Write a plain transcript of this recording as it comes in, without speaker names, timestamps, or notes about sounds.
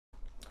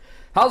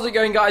How's it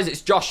going, guys? It's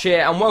Josh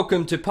here and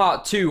welcome to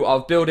part 2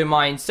 of building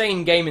my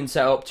insane gaming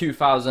setup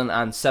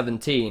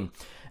 2017.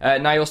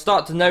 Now you'll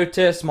start to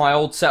notice my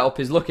old setup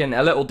is looking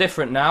a little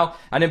different now,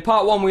 and in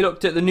part 1 we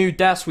looked at the new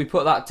desk, we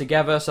put that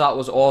together, so that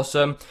was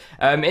awesome.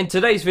 In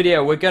today's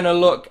video we're going to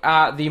look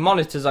at the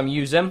monitors I'm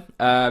using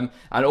and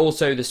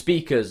also the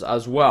speakers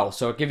as well,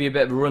 so I'll give you a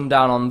bit of a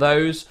rundown on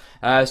those.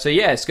 So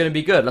yeah, it's going to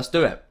be good, let's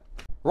do it.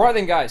 Right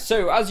then guys,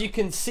 so as you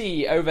can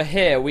see over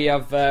here we've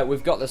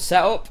got the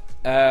setup.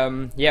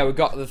 Yeah, we've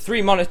got the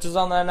 3 monitors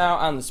on there now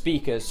and the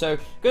speakers. So,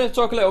 going to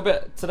talk a little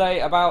bit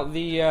today about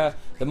the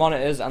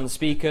monitors and the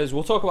speakers.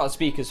 We'll talk about the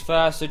speakers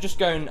first. So, just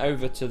going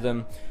over to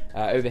them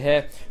over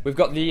here. We've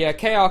got the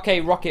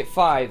KRK Rocket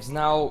 5s.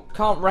 Now,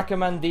 can't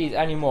recommend these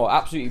anymore.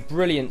 Absolutely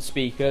brilliant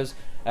speakers.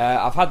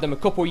 I've had them a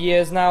couple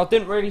years now.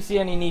 Didn't really see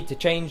any need to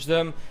change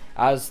them,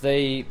 as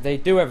they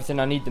do everything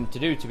I need them to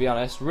do, to be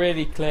honest.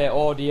 Really clear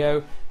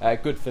audio,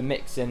 good for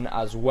mixing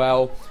as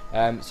well.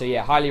 So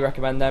yeah, highly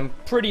recommend them.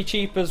 Pretty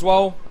cheap as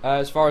well,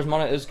 as far as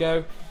monitors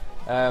go,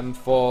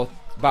 for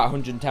about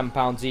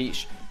 £110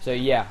 each. So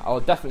yeah, I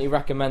would definitely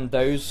recommend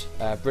those.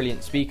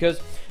 Brilliant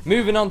speakers.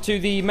 Moving on to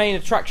the main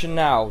attraction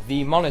now,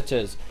 the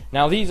monitors.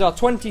 Now these are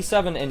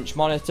 27-inch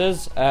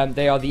monitors.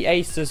 They are the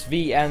Asus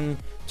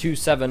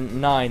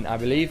VN279, I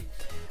believe.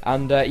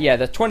 And yeah,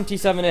 they're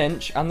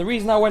 27-inch, and the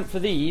reason I went for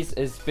these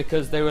is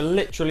because they were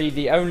literally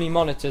the only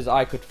monitors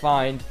I could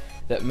find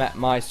that met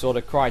my sort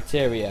of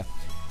criteria.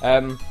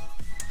 I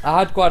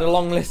had quite a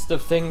long list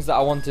of things that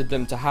I wanted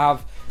them to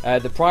have.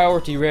 The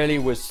priority really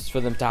was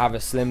for them to have a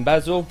slim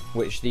bezel,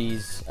 which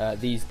these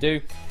do.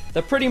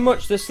 They're pretty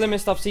much the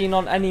slimmest I've seen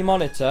on any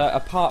monitor,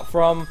 apart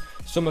from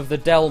some of the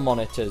Dell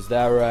monitors.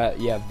 They're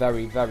yeah,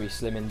 very, very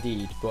slim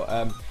indeed. But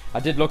I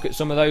did look at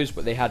some of those,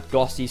 but they had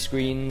glossy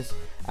screens,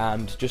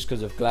 and just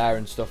because of glare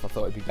and stuff I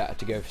thought it'd be better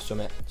to go for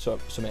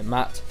something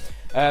matte.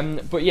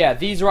 But yeah,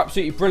 these are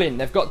absolutely brilliant.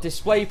 They've got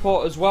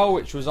DisplayPort as well,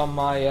 which was on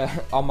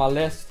my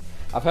list.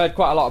 I've heard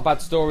quite a lot of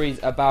bad stories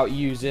about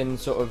using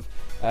sort of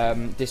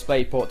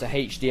DisplayPort to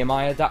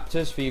HDMI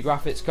adapters for your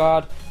graphics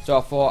card, so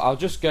I thought I'll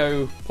just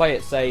go play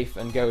it safe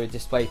and go with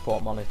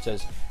DisplayPort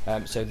monitors.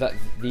 So that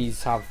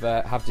these have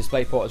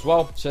DisplayPort as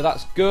well, so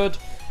that's good.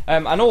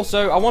 And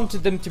also I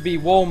wanted them to be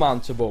wall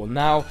mountable.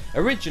 Now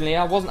originally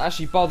I wasn't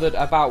actually bothered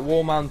about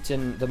wall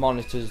mounting the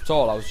monitors at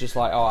all. I was just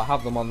like, oh, I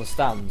have them on the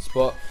stands.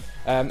 But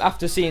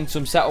after seeing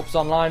some setups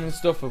online and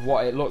stuff of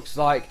what it looks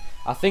like,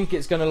 I think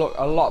it's going to look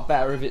a lot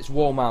better if it's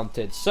wall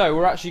mounted. So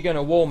we're actually going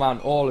to wall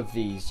mount all of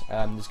these.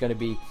 There's going to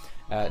be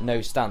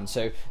no stand.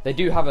 So they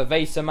do have a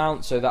VESA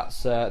mount, so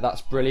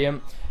that's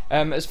brilliant.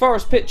 As far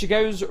as picture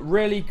goes,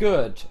 really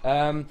good.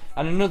 And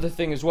another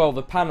thing as well,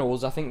 the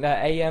panels, I think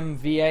they're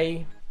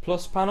AMVA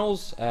Plus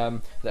panels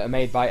that are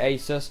made by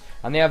Asus,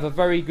 and they have a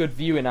very good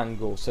viewing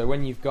angle. So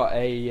when you've got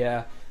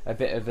a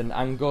bit of an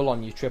angle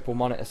on your triple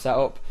monitor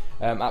setup,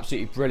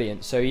 absolutely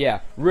brilliant. So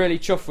yeah, really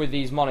chuffed with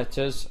these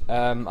monitors.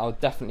 I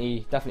would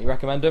definitely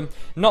recommend them.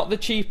 Not the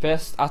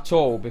cheapest at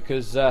all,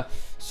 because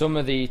some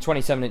of the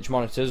 27-inch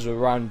monitors were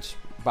around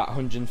about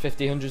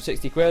 150,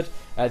 160 quid.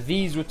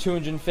 These were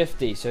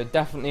 250, so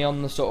definitely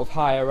on the sort of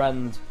higher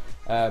end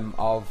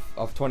of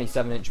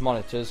 27-inch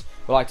monitors.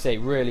 But like I say,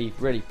 really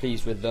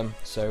pleased with them.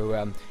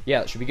 So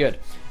yeah, that should be good.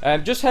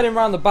 Just heading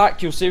around the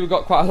back, you'll see we've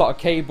got quite a lot of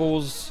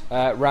cables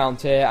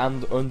around here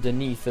and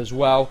underneath as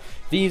well.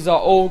 These are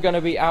all going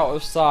to be out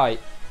of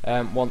sight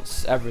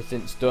once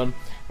everything's done.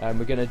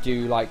 We're going to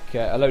do like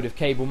a load of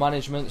cable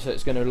management, so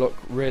it's going to look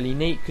really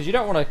neat, because you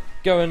don't want to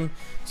go and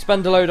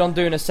spend a load on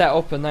doing a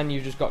setup and then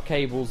you've just got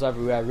cables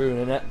everywhere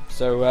ruining it.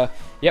 So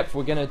yep,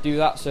 we're going to do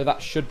that, so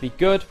that should be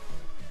good.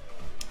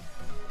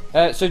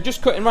 So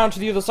just cutting around to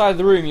the other side of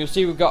the room, you'll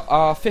see we've got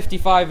our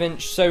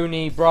 55-inch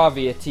Sony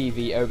Bravia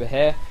TV over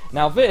here.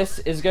 Now this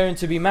is going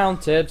to be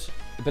mounted,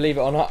 believe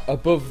it or not,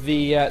 above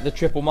the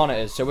triple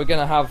monitors. So we're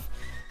going to have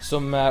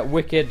some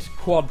wicked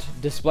quad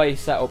display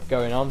setup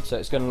going on, so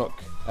it's going to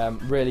look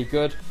really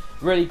good.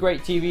 Really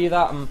great TV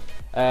that.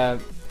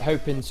 I'm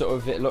hoping sort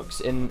of it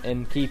looks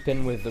in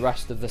keeping with the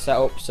rest of the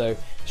setup, so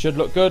should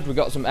look good. We've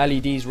got some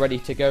LEDs ready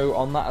to go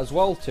on that as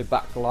well to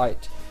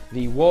backlight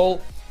the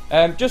wall.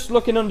 Just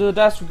looking under the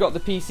desk, we've got the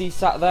PC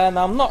sat there.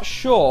 Now I'm not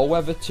sure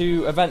whether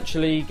to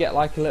eventually get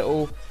like a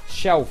little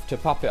shelf to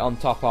pop it on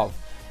top of.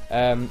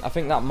 I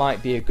think that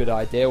might be a good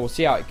idea. We'll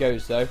see how it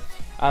goes though.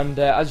 And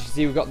as you can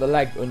see, we've got the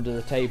leg under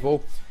the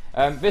table.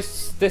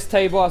 This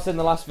table, I said in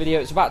the last video,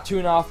 it's about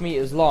 2.5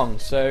 meters long,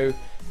 so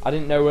I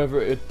didn't know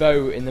whether it would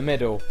bow in the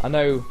middle. I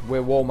know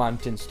we're wall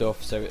mounting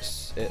stuff, so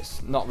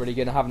it's not really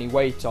going to have any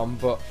weight on,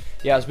 but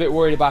yeah, I was a bit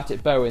worried about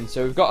it bowing.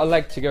 So we've got a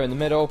leg to go in the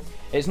middle.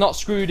 It's not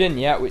screwed in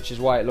yet, which is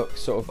why it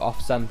looks sort of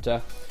off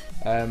center.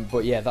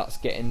 But yeah, that's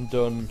getting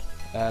done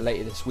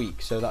later this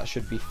week, so that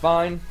should be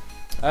fine.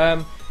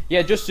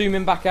 Yeah, just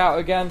zooming back out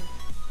again.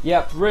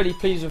 Yep, really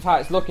pleased with how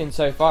it's looking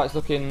so far. It's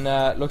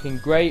looking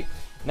great.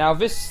 Now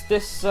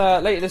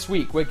later this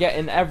week we're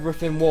getting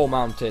everything wall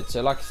mounted.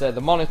 So like I said,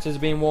 the monitors are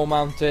being wall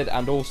mounted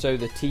and also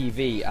the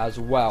TV as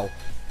well.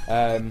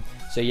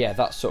 So yeah,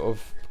 that's sort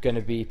of going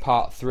to be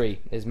part 3,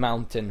 is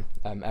mounting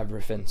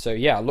everything. So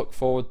yeah, I look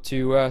forward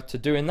to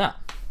doing that.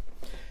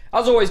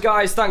 As always,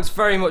 guys, thanks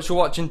very much for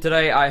watching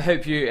today. I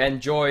hope you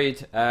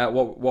enjoyed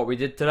what we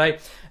did today.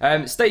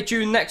 Stay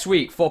tuned next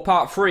week for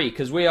part 3,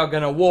 because we are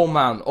going to wall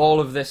mount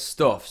all of this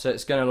stuff. So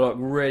it's going to look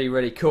really,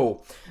 really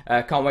cool.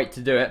 Can't wait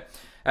to do it.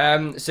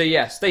 So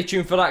yeah, stay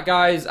tuned for that,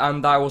 guys,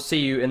 and I will see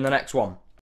you in the next one.